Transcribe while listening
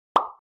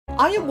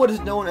I am what is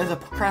known as a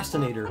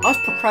procrastinator. Us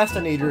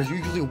procrastinators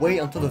usually wait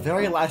until the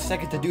very last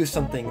second to do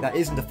something that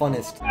isn't the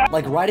funnest,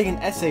 like writing an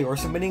essay or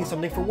submitting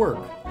something for work.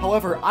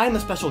 However, I am a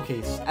special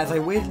case, as I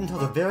waited until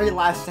the very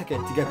last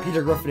second to get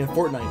Peter Griffin in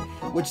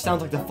Fortnite, which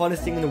sounds like the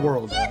funnest thing in the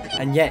world.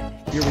 And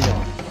yet, here we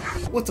are.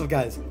 What's up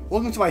guys?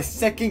 Welcome to my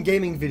second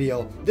gaming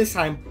video, this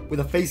time with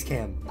a face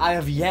cam. I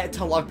have yet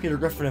to unlock Peter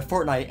Griffin in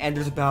Fortnite, and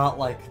there's about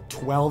like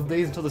 12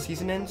 days until the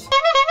season ends.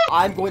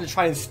 I'm going to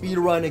try and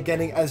speedrun and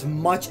getting as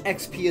much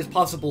XP as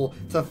possible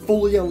to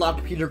fully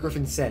unlock Peter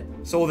Griffin's set.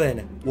 So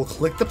then, we'll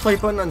click the play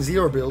button on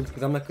zero build,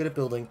 because I'm not good at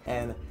building,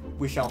 and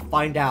we shall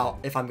find out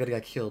if I'm gonna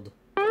get killed.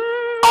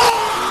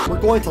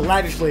 We're going to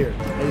𝗟𝗔𝗦𝗧.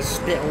 I just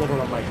spit all over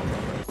my mic.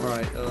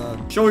 Alright,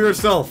 show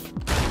yourself!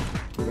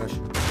 Oh gosh.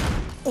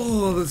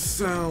 Oh, the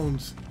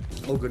sounds!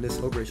 Oh goodness,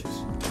 oh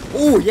gracious.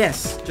 Oh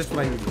yes! Just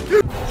what I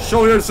needed.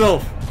 Show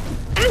yourself!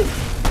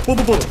 Boom,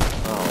 boom, boom!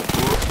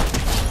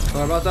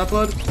 Sorry about that,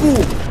 bud.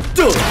 Ooh!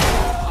 Dude!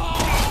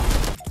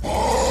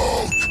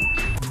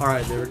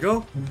 Alright, there we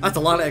go. That's a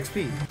lot of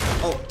XP.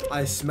 Oh,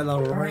 I smell a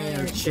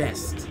rare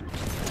chest.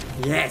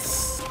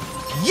 Yes!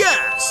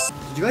 Yes!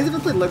 Did you guys ever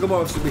play Lego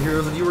Marvel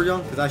Superheroes when you were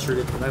young? Because I sure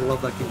did, and I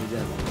love that game to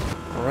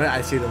death. Alright,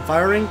 I see them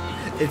firing.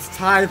 It's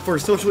time for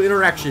social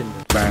interaction.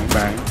 Bang,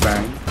 bang,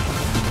 bang.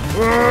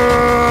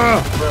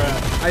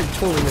 I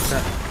totally missed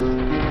that.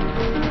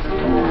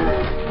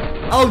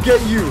 I'll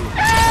get you!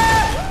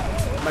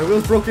 My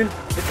wheel's broken.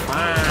 It's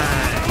fine.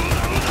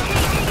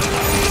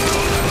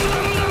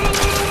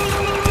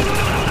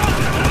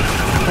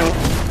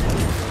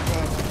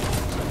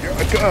 Here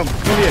I come.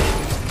 Come here.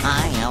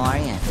 Hi, how are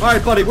you?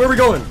 Alright, buddy, where are we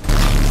going?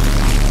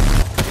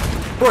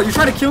 Bro, you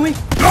trying to kill me?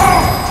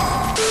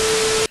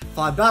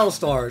 5 battle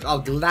stars.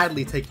 I'll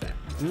gladly take that.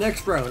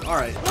 Next round.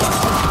 Alright.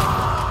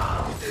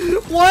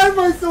 Why am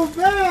I so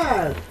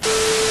bad?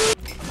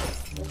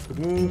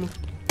 Boom.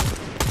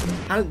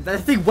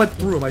 That thing went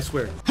through him, I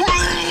swear.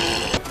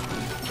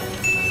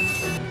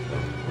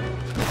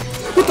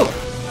 What the?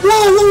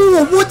 Whoa,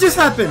 whoa, whoa, what just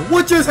happened?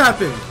 What just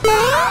happened?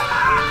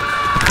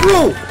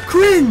 Bro,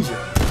 cringe!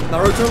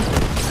 Naruto?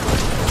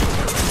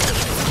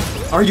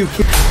 Are you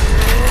kidding?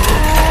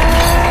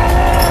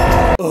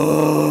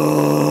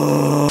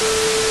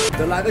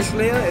 The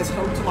𝗟𝗔𝗦𝗧 is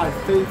home to my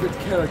favorite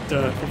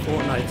character for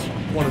Fortnite.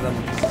 One of them.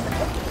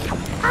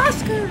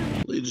 Oscar!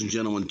 Ladies and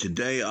gentlemen,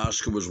 today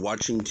Oscar was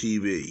watching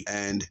TV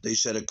and they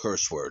said a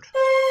curse word.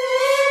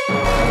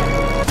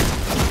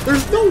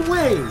 There's no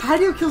way! How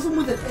do you kill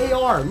someone with an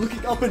AR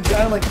looking up and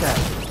down like that?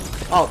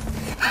 Oh.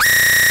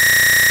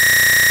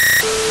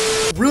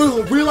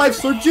 Real life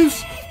slurp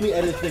juice? Let me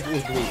edit think it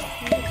was blue.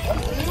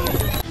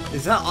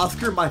 Is that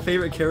Oscar my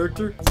favorite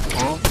character?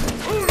 Huh?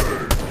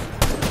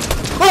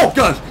 Oh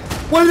gosh!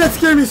 Why did that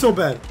scare me so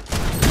bad?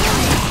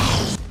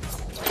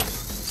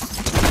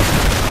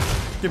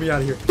 Get me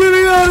out of here. Get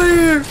me out of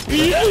here!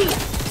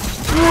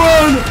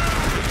 Run!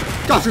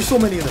 Gosh, there's so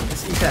many of them.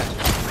 Let's eat that.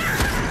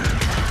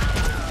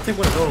 Take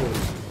one of those.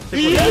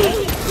 Take one of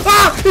those.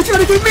 Ah! He's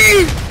trying to get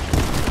me!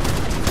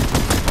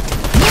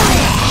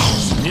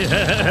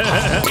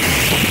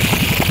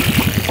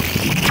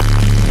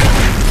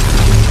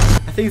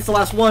 I think it's the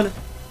last one.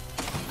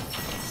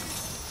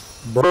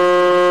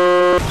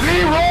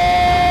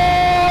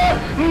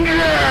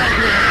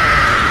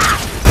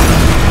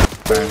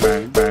 Bang,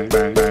 bang, bang,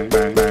 bang, bang,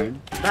 bang,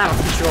 bang. That'll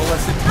teach you a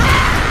lesson.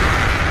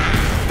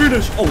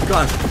 Finish! Oh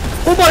gosh!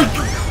 Oh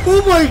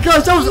my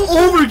gosh! That was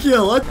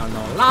overkill! You're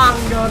no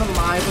longer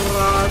my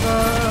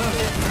brother.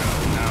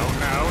 No.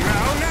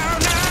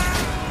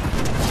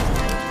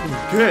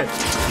 Good.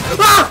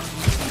 Ah!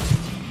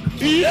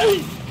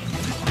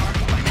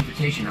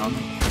 Invitation on.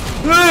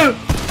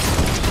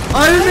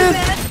 Iron Man!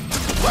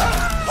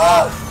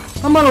 Oh,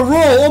 I'm on a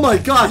roll! Oh my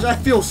gosh! I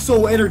feel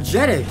so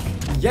energetic.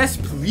 Yes,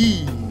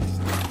 please.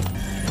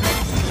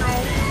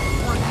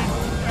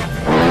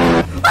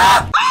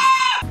 Ah!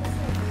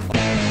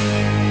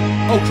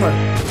 Oh crap!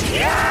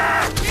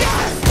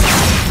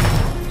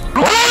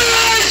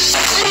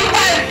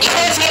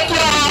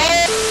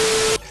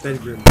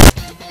 Bedroom.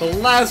 The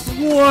last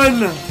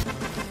one!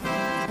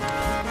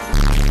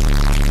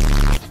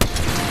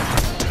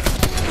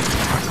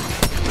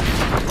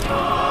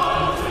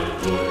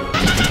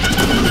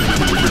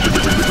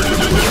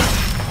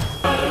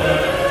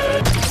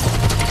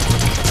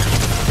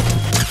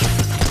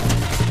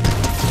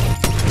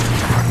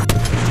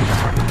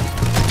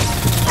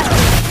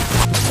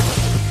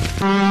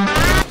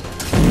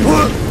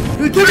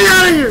 Get me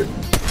out of here!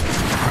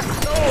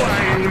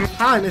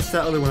 How I missed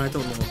that other one, I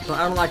don't know. But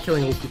I don't like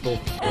killing old people.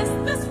 Is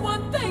this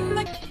one thing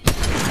that...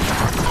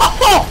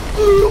 Oh!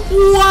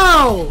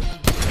 Wow!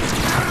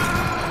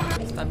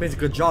 That means a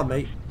good job,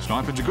 mate.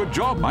 Sniping's a good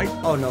job, mate.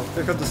 Oh no,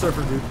 here comes the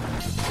surfer dude.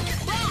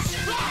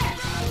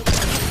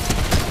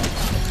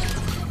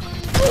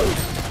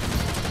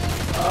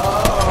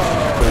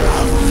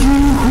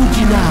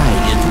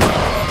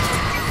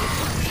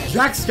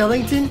 Jack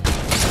Skellington?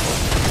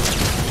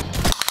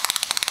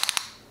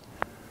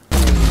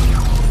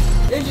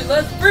 It's your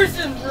last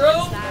person,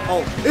 bro!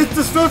 Oh, it's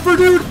the surfer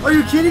dude? Are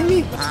you kidding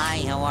me?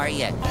 Hi, how are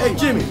you? Hey,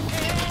 Jimmy.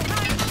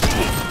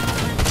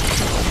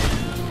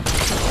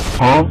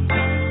 Huh?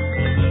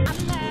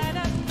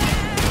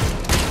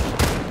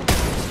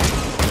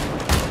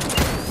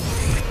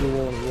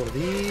 One of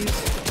these.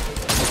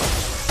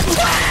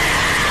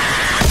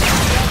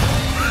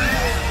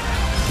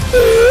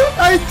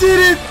 I did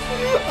it!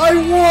 I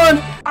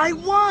won! I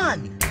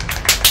won!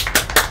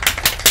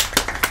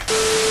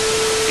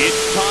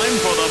 It's time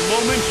for the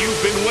moment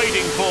you've been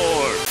waiting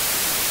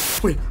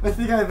for. Wait, I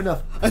think I have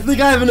enough. I think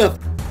I have enough.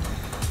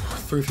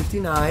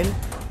 359.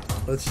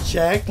 Let's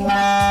check.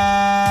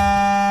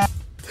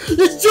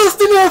 It's just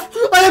enough!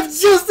 I have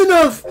just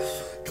enough!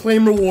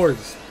 Claim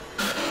rewards.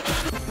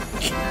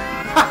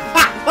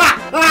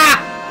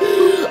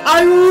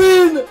 I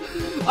win!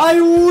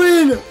 I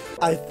win!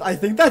 I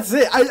think that's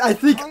it. I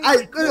think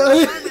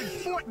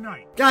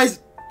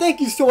Guys,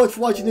 thank you so much for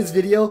watching this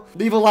video.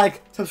 Leave a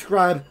like,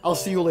 subscribe. I'll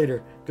see you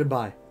later.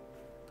 Goodbye.